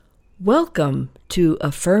Welcome to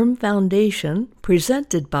A Firm Foundation,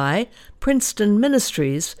 presented by Princeton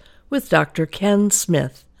Ministries with Dr. Ken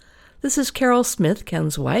Smith. This is Carol Smith,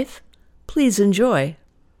 Ken's wife. Please enjoy.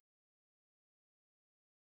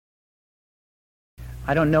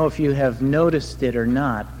 I don't know if you have noticed it or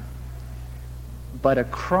not, but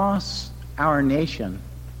across our nation,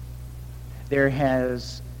 there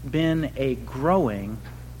has been a growing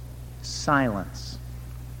silence.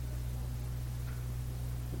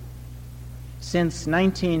 Since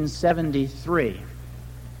 1973,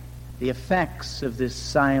 the effects of this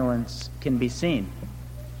silence can be seen.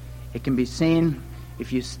 It can be seen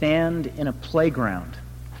if you stand in a playground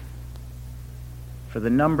for the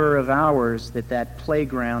number of hours that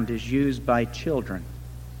playground is used by children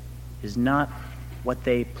is not what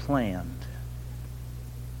they planned,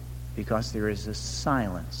 because there is a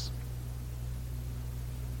silence.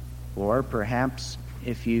 Or perhaps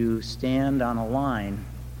if you stand on a line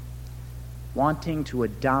wanting to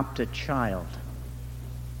adopt a child,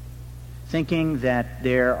 thinking that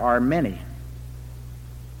there are many,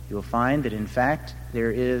 you will find that in fact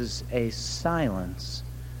there is a silence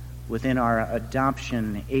within our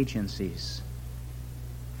adoption agencies,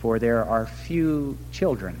 for there are few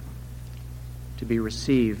children to be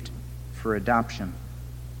received for adoption.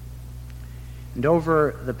 And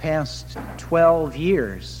over the past 12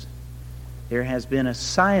 years, there has been a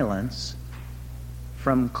silence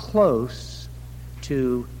from close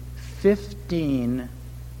to 15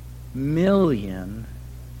 million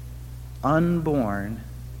unborn.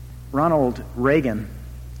 Ronald Reagan,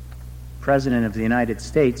 President of the United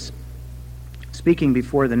States, speaking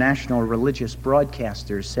before the national religious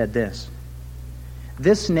broadcasters, said this: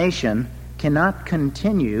 "This nation cannot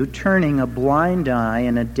continue turning a blind eye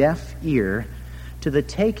and a deaf ear to the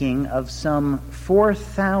taking of some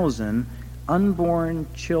 4,000 unborn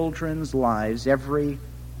children's lives every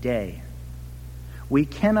day. We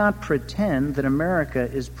cannot pretend that America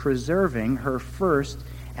is preserving her first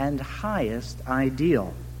and highest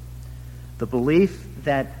ideal, the belief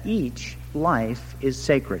that each life is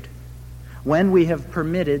sacred, when we have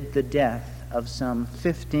permitted the death of some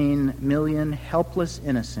 15 million helpless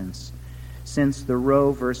innocents since the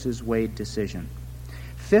Roe versus Wade decision.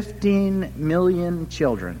 15 million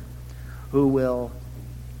children who will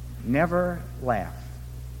never laugh,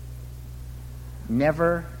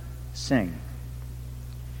 never sing,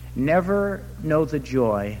 never know the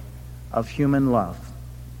joy of human love.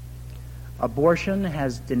 Abortion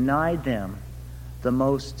has denied them the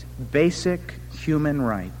most basic human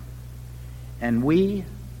right, and we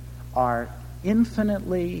are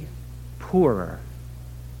infinitely poorer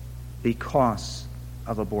because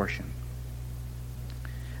of abortion."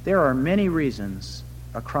 There are many reasons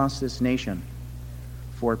across this nation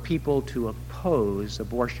for people to oppose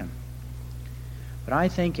abortion. But I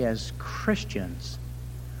think as Christians,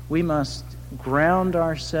 we must ground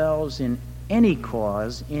ourselves in any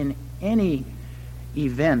cause, in any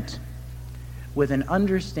event, with an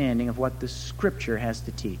understanding of what the Scripture has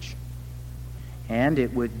to teach. And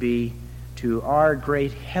it would be to our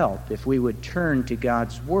great help if we would turn to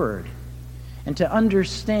God's Word and to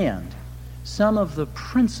understand some of the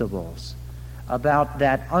principles about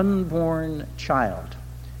that unborn child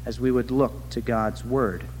as we would look to God's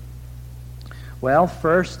Word. Well,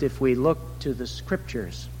 first, if we look to the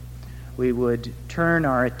Scriptures, we would turn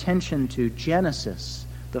our attention to Genesis,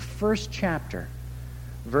 the first chapter,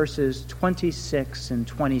 verses 26 and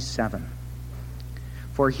 27.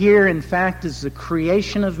 For here, in fact, is the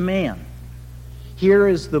creation of man. Here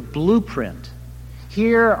is the blueprint.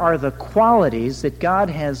 Here are the qualities that God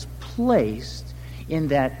has placed in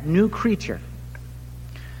that new creature.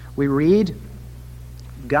 We read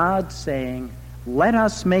God saying, "Let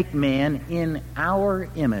us make man in our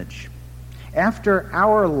image, after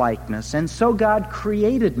our likeness." And so God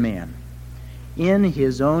created man in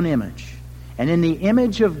his own image. And in the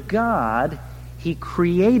image of God, he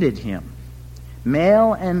created him.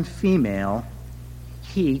 Male and female,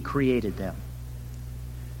 he created them.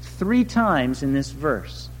 3 times in this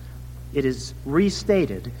verse, it is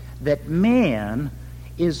restated that man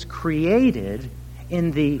is created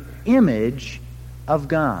in the image of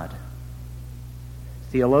God.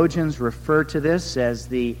 Theologians refer to this as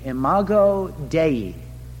the imago Dei,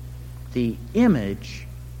 the image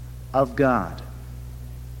of God.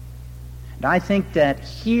 And I think that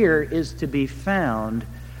here is to be found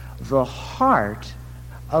the heart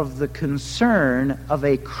of the concern of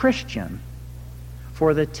a Christian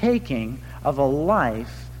for the taking of a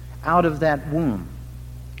life out of that womb.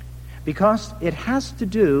 Because it has to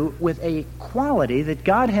do with a quality that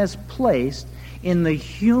God has placed in the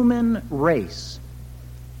human race.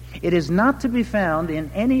 It is not to be found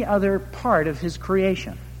in any other part of his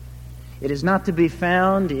creation. It is not to be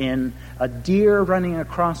found in a deer running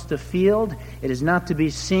across the field. It is not to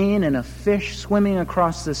be seen in a fish swimming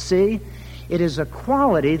across the sea. It is a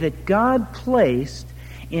quality that God placed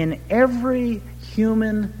in every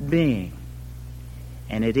human being.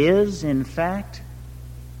 And it is, in fact,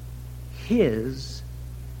 his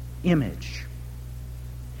image.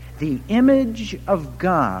 The image of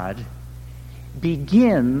God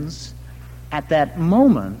begins at that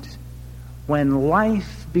moment when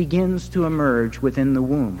life begins to emerge within the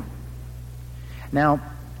womb. Now,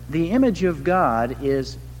 the image of God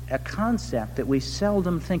is a concept that we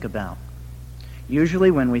seldom think about.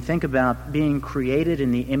 Usually when we think about being created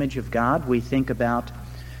in the image of God, we think about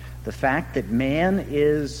the fact that man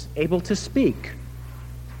is able to speak.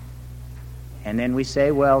 And then we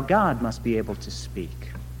say, well, God must be able to speak.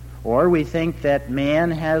 Or we think that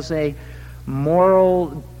man has a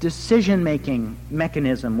moral decision-making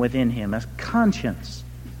mechanism within him, a conscience.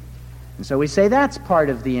 And so we say that's part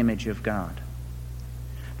of the image of God.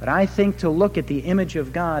 But I think to look at the image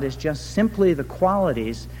of God is just simply the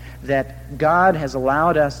qualities that God has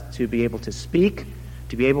allowed us to be able to speak,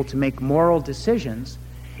 to be able to make moral decisions,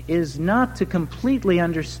 is not to completely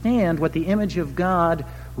understand what the image of God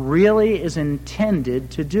really is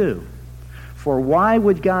intended to do. For why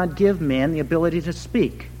would God give man the ability to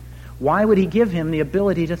speak? Why would he give him the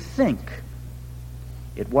ability to think?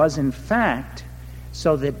 It was, in fact,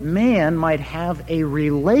 so that man might have a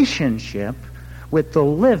relationship with the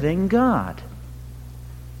living God.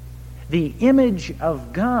 The image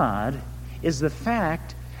of God is the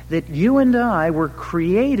fact that you and I were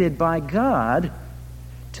created by God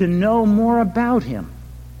to know more about him.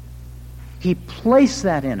 He placed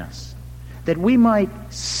that in us, that we might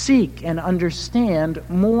seek and understand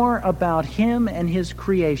more about him and his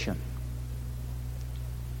creation.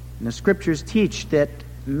 And the Scriptures teach that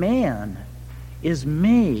man is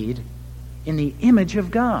made in the image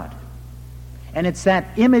of God. And it's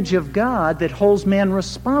that image of God that holds man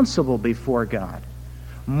responsible before God.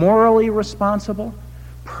 Morally responsible,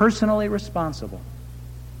 personally responsible.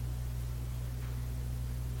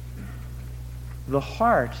 The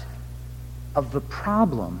heart of the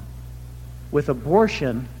problem with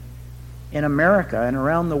abortion in America and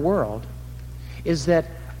around the world is that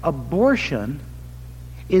abortion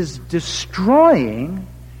is destroying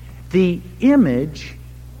the image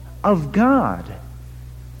of God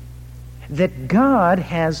that God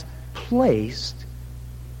has placed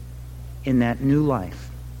in that new life.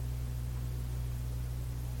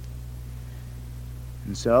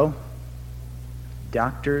 And so,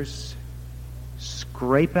 doctors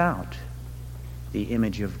scrape out the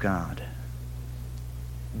image of God.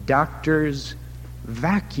 Doctors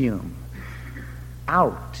vacuum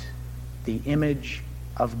out the image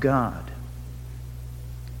of God.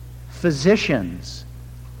 Physicians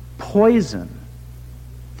poison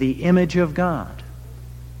the image of God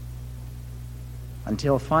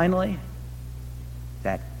until finally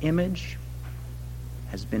that image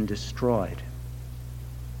has been destroyed.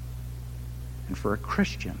 And for a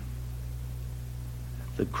Christian,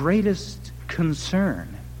 the greatest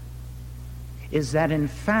concern is that in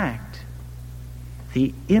fact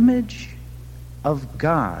the image of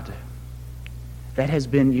God that has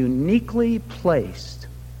been uniquely placed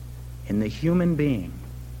in the human being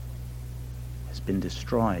has been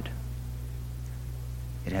destroyed.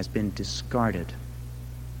 It has been discarded.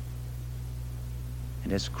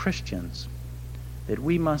 And as Christians, that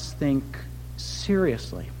we must think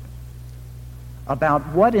seriously about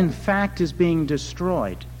what in fact is being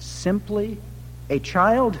destroyed. Simply a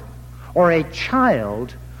child, or a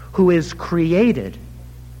child who is created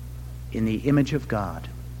in the image of God.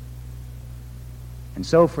 And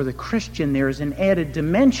so for the Christian, there is an added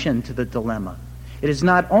dimension to the dilemma. It is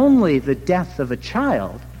not only the death of a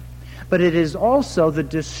child, but it is also the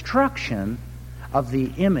destruction of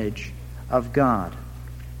the image of God.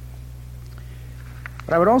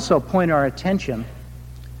 But I would also point our attention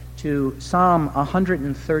to Psalm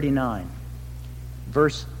 139,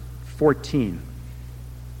 verse 14.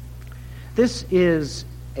 This is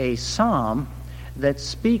a psalm that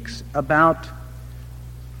speaks about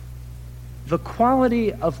the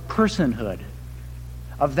quality of personhood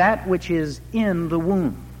of that which is in the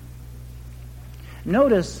womb.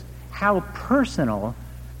 Notice how personal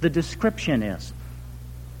the description is.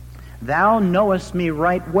 Thou knowest me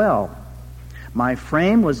right well. My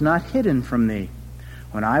frame was not hidden from thee.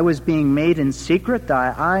 When I was being made in secret,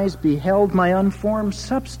 thy eyes beheld my unformed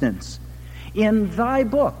substance. In thy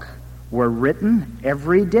book were written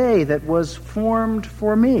every day that was formed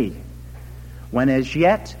for me, when as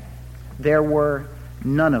yet there were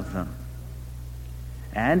None of them.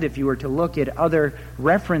 And if you were to look at other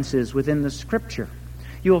references within the Scripture,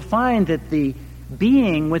 you'll find that the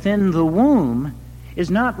being within the womb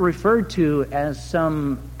is not referred to as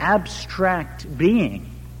some abstract being,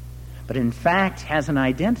 but in fact has an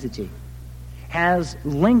identity, has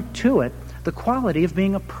linked to it the quality of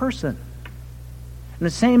being a person. And the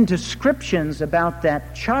same descriptions about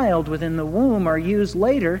that child within the womb are used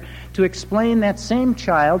later to explain that same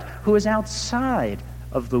child who is outside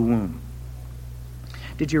of the womb.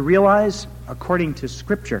 Did you realize, according to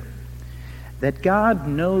Scripture, that God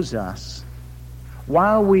knows us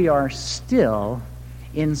while we are still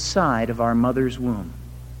inside of our mother's womb?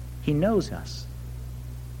 He knows us.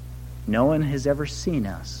 No one has ever seen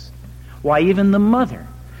us. Why, even the mother,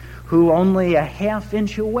 who only a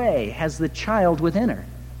half-inch away has the child within her,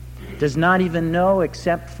 does not even know,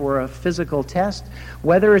 except for a physical test,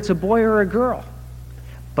 whether it's a boy or a girl.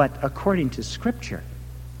 But according to Scripture,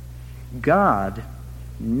 God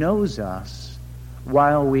knows us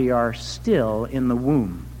while we are still in the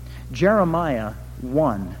womb. Jeremiah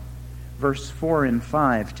 1, verse 4 and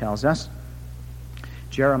 5 tells us,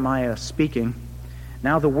 Jeremiah speaking,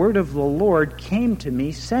 "Now the word of the Lord came to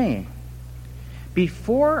me, saying,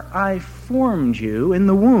 Before I formed you in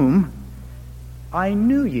the womb, I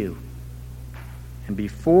knew you. And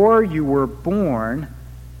before you were born,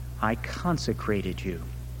 I consecrated you."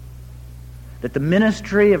 That the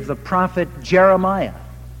ministry of the prophet Jeremiah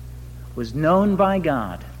was known by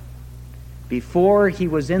God before he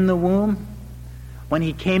was in the womb, when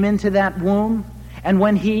he came into that womb, and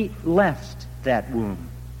when he left that womb.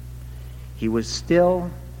 He was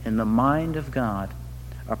still, in the mind of God,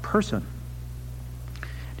 a person.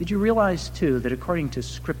 Did you realize, too, that according to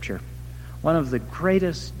Scripture, one of the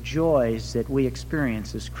greatest joys that we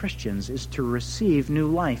experience as Christians is to receive new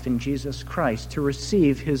life in Jesus Christ, to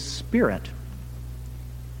receive His Spirit?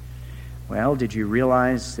 Well, did you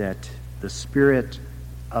realize that the Spirit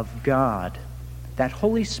of God, that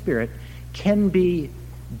Holy Spirit, can be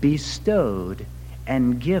bestowed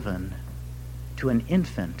and given to an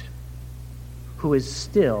infant who is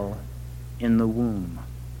still in the womb?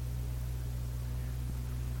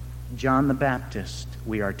 John the Baptist,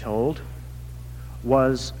 we are told,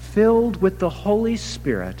 was filled with the Holy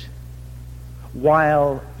Spirit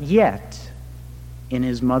while yet in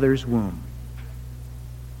his mother's womb.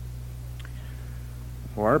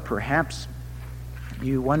 Or perhaps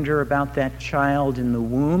you wonder about that child in the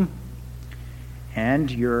womb, and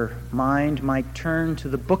your mind might turn to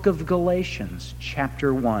the book of Galatians,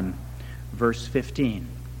 chapter 1, verse 15.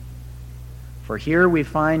 For here we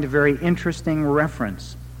find a very interesting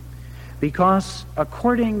reference, because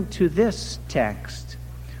according to this text,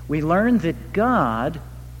 we learn that God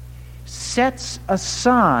sets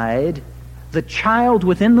aside the child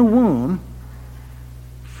within the womb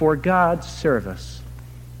for God's service.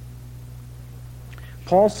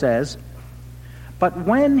 Paul says, "But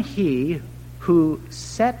when he who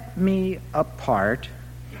set me apart,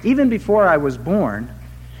 even before I was born,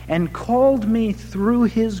 and called me through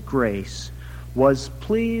his grace, was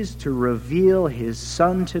pleased to reveal his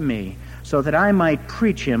Son to me, so that I might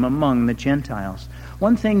preach him among the Gentiles."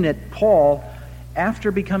 One thing that Paul,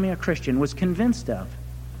 after becoming a Christian, was convinced of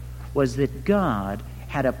was that God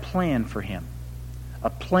had a plan for him. A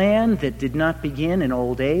plan that did not begin in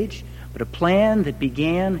old age, but a plan that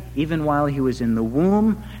began even while he was in the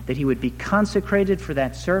womb, that he would be consecrated for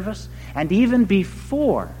that service, and even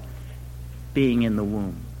before being in the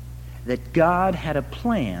womb, that God had a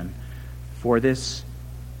plan for this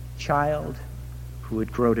child who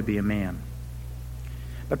would grow to be a man.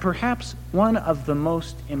 But perhaps one of the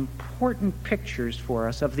most important pictures for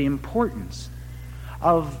us of the importance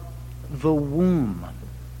of the womb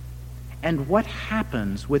and what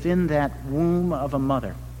happens within that womb of a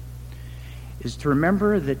mother is to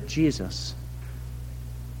remember that Jesus,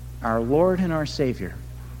 our Lord and our Savior,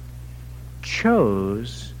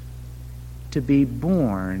 chose to be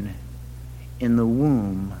born in the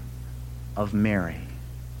womb of Mary.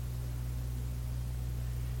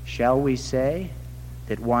 Shall we say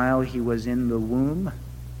that while he was in the womb,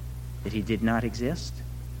 that he did not exist?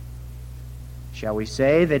 Shall we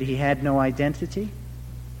say that he had no identity?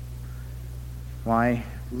 Why,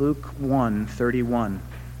 Luke 1:31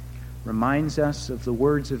 reminds us of the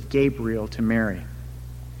words of Gabriel to Mary.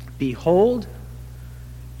 "Behold,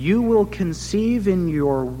 you will conceive in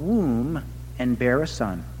your womb and bear a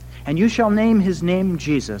son, and you shall name his name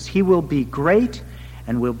Jesus. He will be great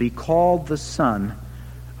and will be called the Son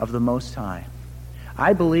of the Most High."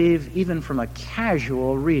 I believe, even from a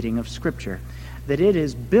casual reading of Scripture, that it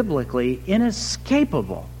is biblically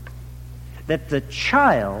inescapable that the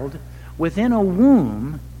child within a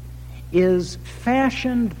womb is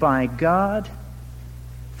fashioned by God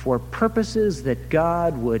for purposes that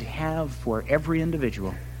God would have for every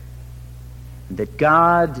individual. That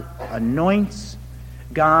God anoints,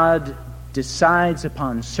 God decides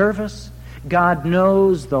upon service, God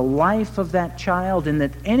knows the life of that child, and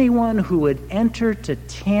that anyone who would enter to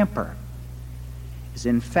tamper is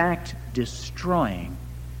in fact destroying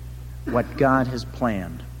what God has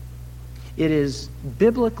planned. It is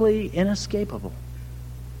biblically inescapable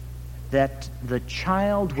that the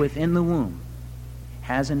child within the womb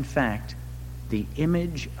has in fact the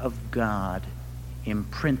image of God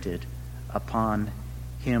imprinted upon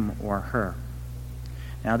him or her.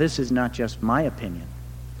 Now, this is not just my opinion.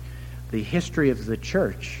 The history of the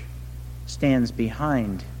church stands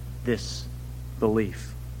behind this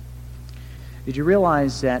belief. Did you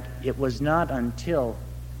realize that it was not until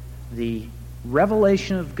the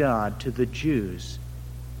revelation of God to the Jews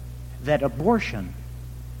that abortion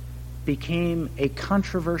became a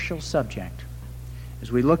controversial subject?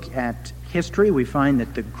 As we look at history, we find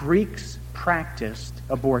that the Greeks practiced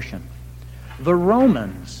abortion. The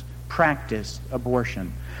Romans practiced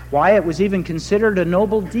abortion. Why, it was even considered a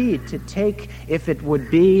noble deed to take, if it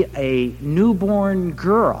would be a newborn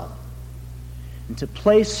girl, and to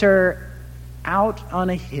place her out on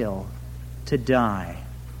a hill to die.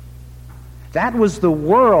 That was the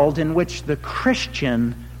world in which the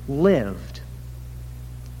Christian lived.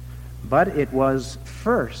 But it was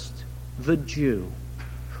first the Jew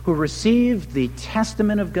who received the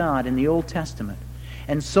testament of God in the Old Testament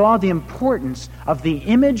and saw the importance of the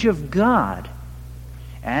image of God.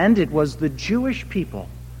 And it was the Jewish people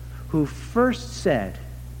who first said,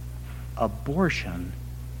 abortion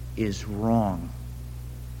is wrong.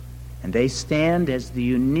 And they stand as the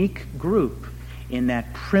unique group in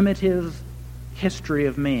that primitive history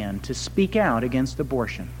of man to speak out against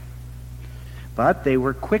abortion. But they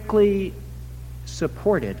were quickly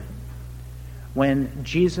supported when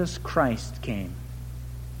Jesus Christ came,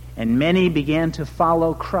 and many began to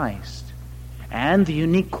follow Christ. And the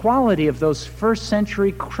unique quality of those first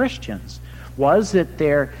century Christians was that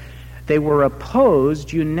they were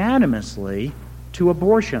opposed unanimously to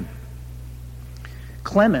abortion.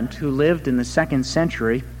 Clement, who lived in the 2nd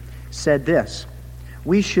century, said this: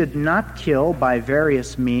 "We should not kill by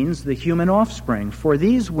various means the human offspring, for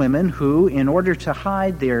these women who, in order to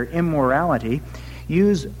hide their immorality,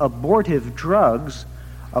 use abortive drugs,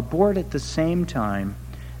 abort at the same time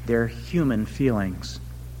their human feelings."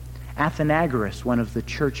 Athenagoras, one of the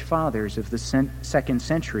church fathers of the 2nd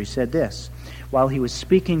century, said this while he was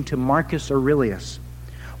speaking to Marcus Aurelius: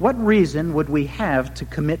 "What reason would we have to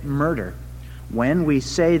commit murder when we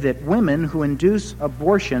say that women who induce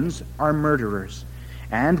abortions are murderers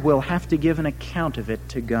and will have to give an account of it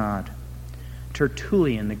to God?"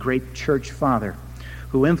 Tertullian, the great church father,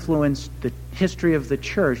 who influenced the history of the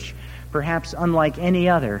church perhaps unlike any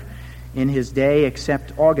other in his day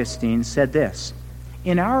except Augustine, said this: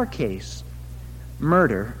 "In our case,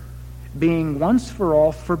 murder being once for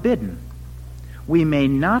all forbidden, we may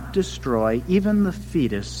not destroy even the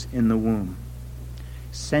fetus in the womb."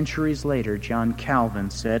 Centuries later, John Calvin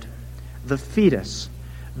said, "The fetus,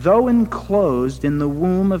 though enclosed in the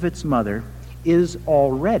womb of its mother, is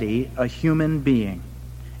already a human being,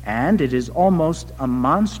 and it is almost a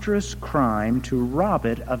monstrous crime to rob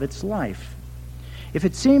it of its life. If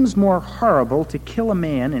it seems more horrible to kill a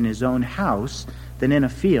man in his own house than in a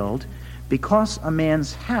field, because a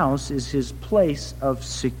man's house is his place of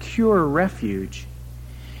secure refuge,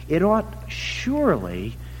 it ought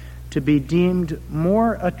surely to be deemed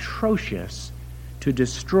more atrocious to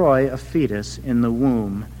destroy a fetus in the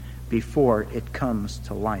womb before it comes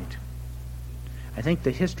to light." I think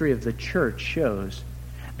the history of the church shows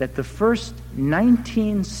that the first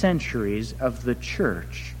 19 centuries of the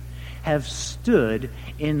church have stood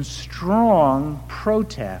in strong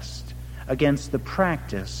protest against the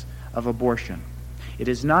practice of abortion. It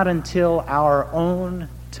is not until our own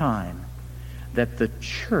time that the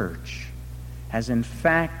church has in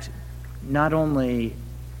fact not only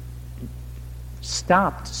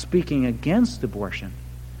stopped speaking against abortion,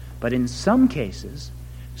 but in some cases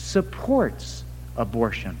supports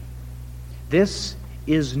abortion. This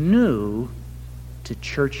is new to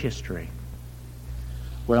church history.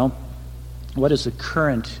 Well, what is the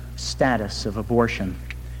current status of abortion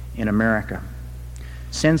in America?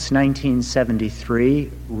 Since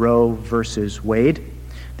 1973, Roe versus Wade,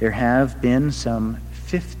 there have been some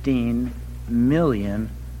 15 million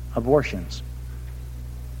abortions.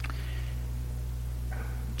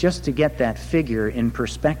 Just to get that figure in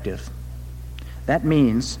perspective, that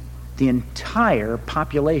means the entire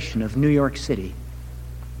population of New York City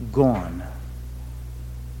gone.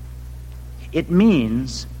 It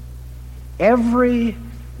means every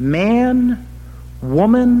man,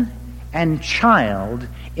 woman, and child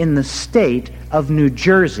in the state of New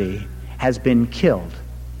Jersey has been killed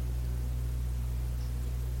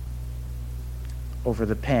over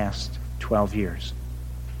the past 12 years.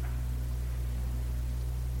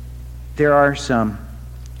 There are some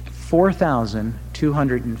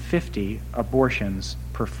 4,250 abortions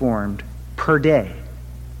performed per day,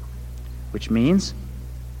 which means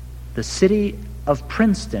the city of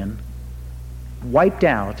Princeton wiped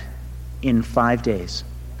out in 5 days.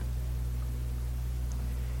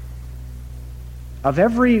 Of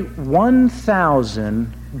every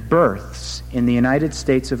 1,000 births in the United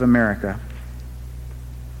States of America,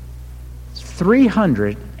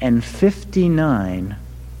 359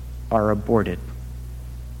 are aborted.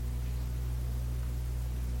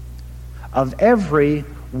 Of every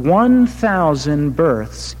 1,000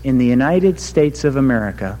 births in the United States of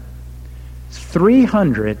America,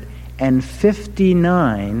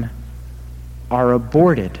 359 are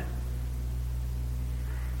aborted.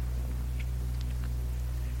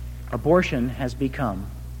 Abortion has become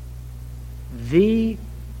the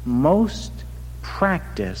most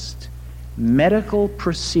practiced medical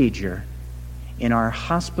procedure in our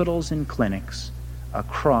hospitals and clinics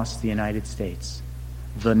across the United States.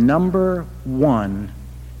 The number one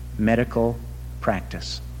medical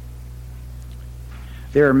practice.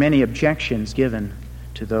 There are many objections given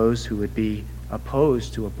to those who would be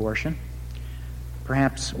opposed to abortion.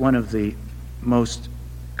 Perhaps one of the most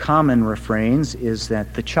common refrains is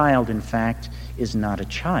that the child, in fact, is not a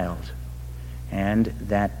child, and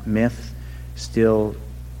that myth still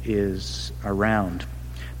is around.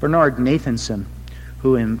 Bernard Nathanson,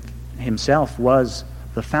 who himself was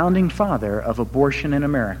the founding father of abortion in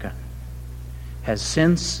America, has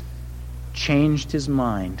since changed his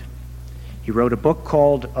mind. He wrote a book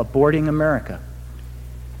called Aborting America.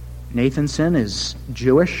 Nathanson is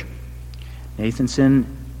Jewish. Nathanson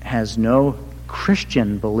has no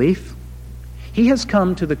Christian belief. He has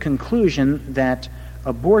come to the conclusion that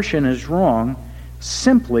abortion is wrong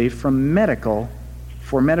simply for medical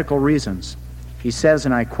reasons. He says,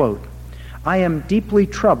 and I quote, "I am deeply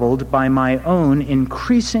troubled by my own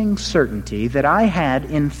increasing certainty that I had,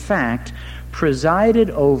 in fact, presided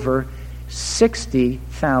over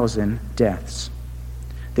 60,000 deaths.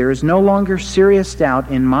 There is no longer serious doubt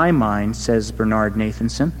in my mind," says Bernard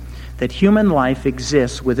Nathanson, "that human life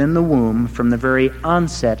exists within the womb from the very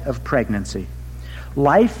onset of pregnancy.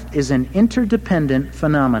 Life is an interdependent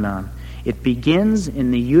phenomenon. It begins in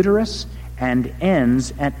the uterus and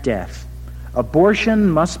ends at death. Abortion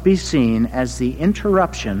must be seen as the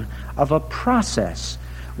interruption of a process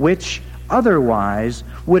which otherwise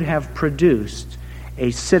would have produced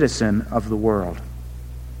a citizen of the world."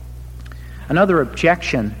 Another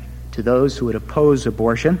objection to those who would oppose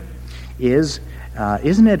abortion is,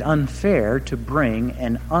 isn't it unfair to bring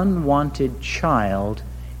an unwanted child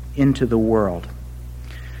into the world?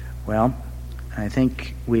 Well, I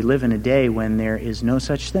think we live in a day when there is no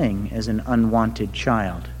such thing as an unwanted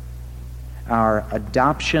child. Our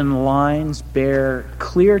adoption lines bear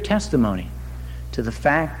clear testimony to the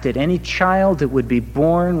fact that any child that would be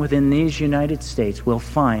born within these United States will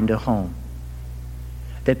find a home.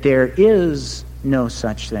 That there is no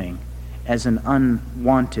such thing as an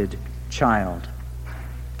unwanted child.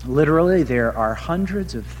 Literally, there are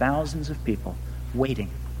hundreds of thousands of people waiting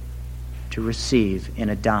to receive in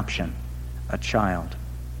adoption a child.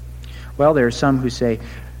 Well, there are some who say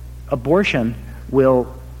abortion will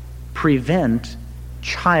prevent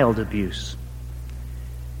child abuse.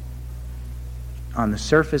 On the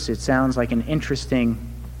surface, it sounds like an interesting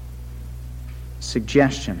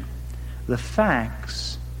suggestion. The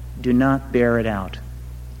facts do not bear it out.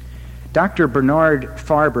 Dr. Bernard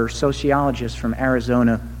Farber, sociologist from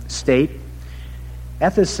Arizona State,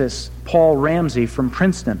 ethicist Paul Ramsey from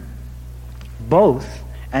Princeton, both,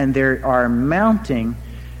 and there are mounting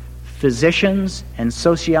physicians and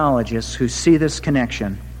sociologists who see this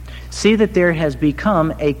connection, see that there has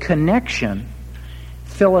become a connection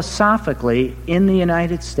philosophically in the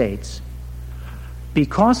United States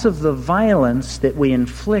because of the violence that we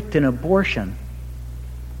inflict in abortion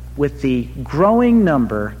with the growing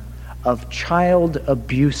number of child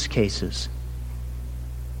abuse cases.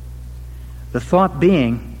 The thought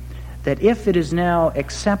being that if it is now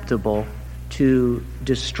acceptable to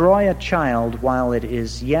destroy a child while it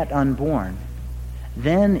is yet unborn,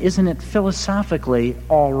 then isn't it philosophically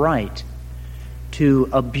all right to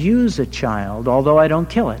abuse a child, although I don't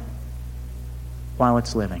kill it, while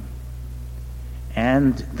it's living?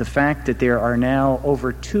 And the fact that there are now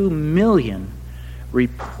over 2 million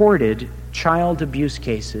reported child abuse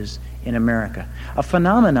cases in America, a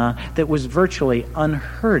phenomena that was virtually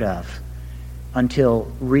unheard of until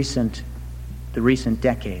the recent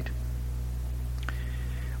decade.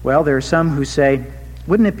 Well, there are some who say,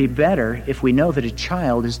 wouldn't it be better if we know that a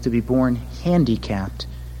child is to be born handicapped,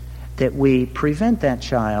 that we prevent that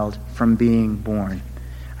child from being born?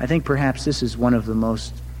 I think perhaps this is one of the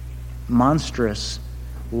most monstrous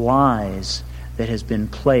lies that has been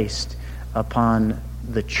placed upon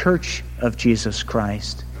the Church of Jesus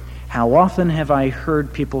Christ. How often have I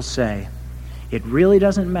heard people say, it really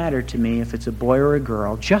doesn't matter to me if it's a boy or a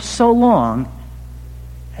girl, just so long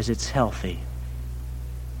as it's healthy.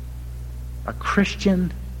 A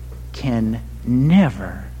Christian can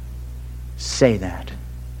never say that.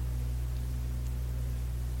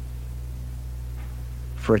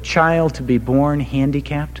 For a child to be born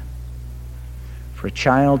handicapped, for a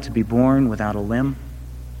child to be born without a limb,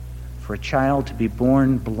 for a child to be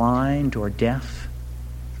born blind or deaf,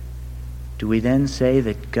 do we then say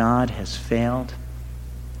that God has failed?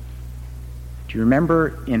 Do you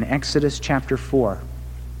remember in Exodus chapter 4,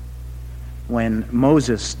 when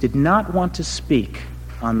Moses did not want to speak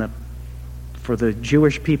for the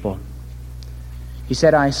Jewish people? He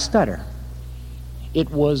said, I stutter. It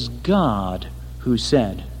was God who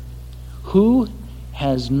said, who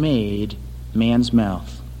has made man's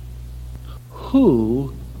mouth?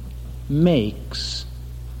 Who makes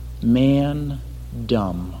man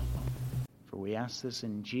dumb? For we ask this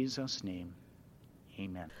in Jesus' name.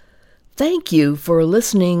 Amen. Thank you for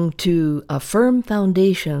listening to A Firm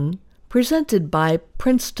Foundation, presented by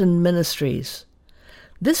Princeton Ministries.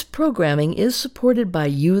 This programming is supported by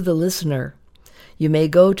you, the listener. You may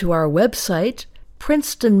go to our website,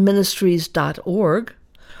 princetonministries.org,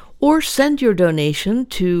 or send your donation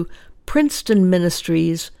to Princeton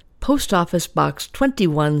Ministries, Post Office Box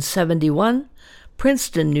 2171,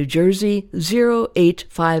 Princeton, New Jersey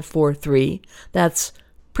 08543. That's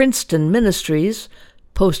Princeton Ministries,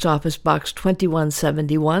 Post Office Box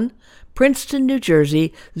 2171, Princeton, New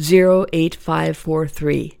Jersey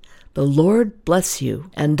 08543. The Lord bless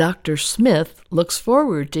you, and Dr. Smith looks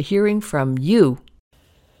forward to hearing from you.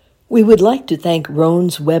 We would like to thank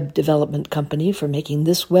Roan's Web Development Company for making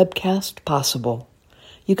this webcast possible.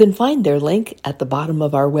 You can find their link at the bottom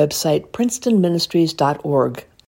of our website, princetonministries.org.